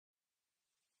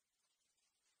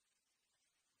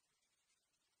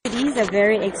a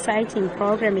very exciting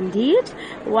program indeed.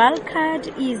 Wild Card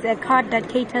is a card that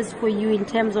caters for you in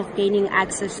terms of gaining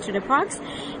access to the parks.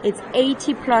 It's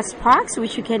 80 plus parks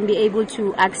which you can be able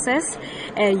to access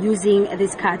using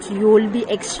this card. You will be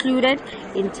excluded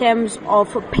in terms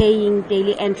of paying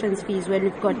daily entrance fees when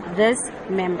you've got this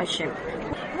membership.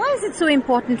 Why is it so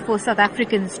important for South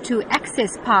Africans to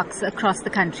access parks across the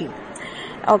country?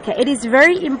 Okay, it is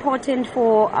very important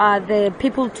for the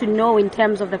people to know in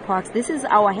terms of the parks. This is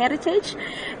our heritage.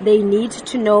 They need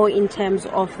to know in terms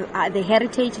of the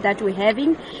heritage that we're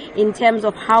having, in terms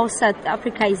of how South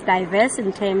Africa is diverse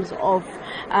in terms of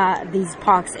these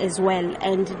parks as well.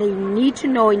 And they need to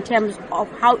know in terms of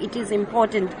how it is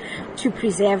important to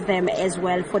preserve them as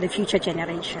well for the future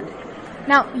generation.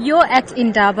 Now, you're at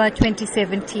Indaba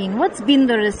 2017. What's been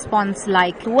the response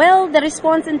like? Well, the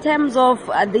response in terms of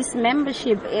this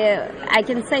membership, I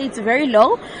can say it's very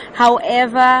low.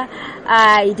 However,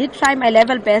 I did try my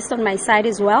level best on my side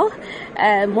as well.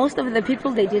 Most of the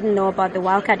people, they didn't know about the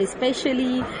wildcard,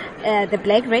 especially the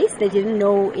black race. They didn't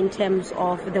know in terms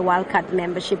of the wildcard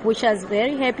membership, which I was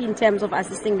very happy in terms of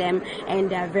assisting them, and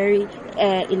they're very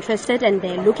interested, and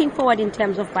they're looking forward in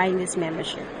terms of buying this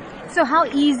membership. So how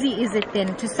easy is it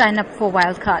then to sign up for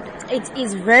Wildcard? It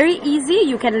is very easy.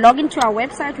 You can log into our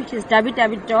website, which is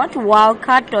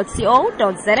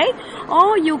www.wildcard.co.za,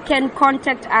 or you can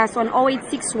contact us on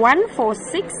 0861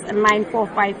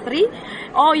 469453,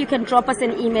 or you can drop us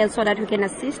an email so that we can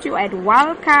assist you at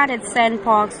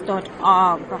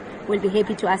wildcard@SANParks.org. We'll be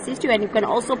happy to assist you, and you can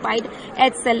also buy it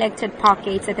at selected park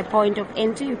gates at the point of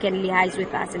entry. You can liaise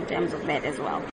with us in terms of that as well.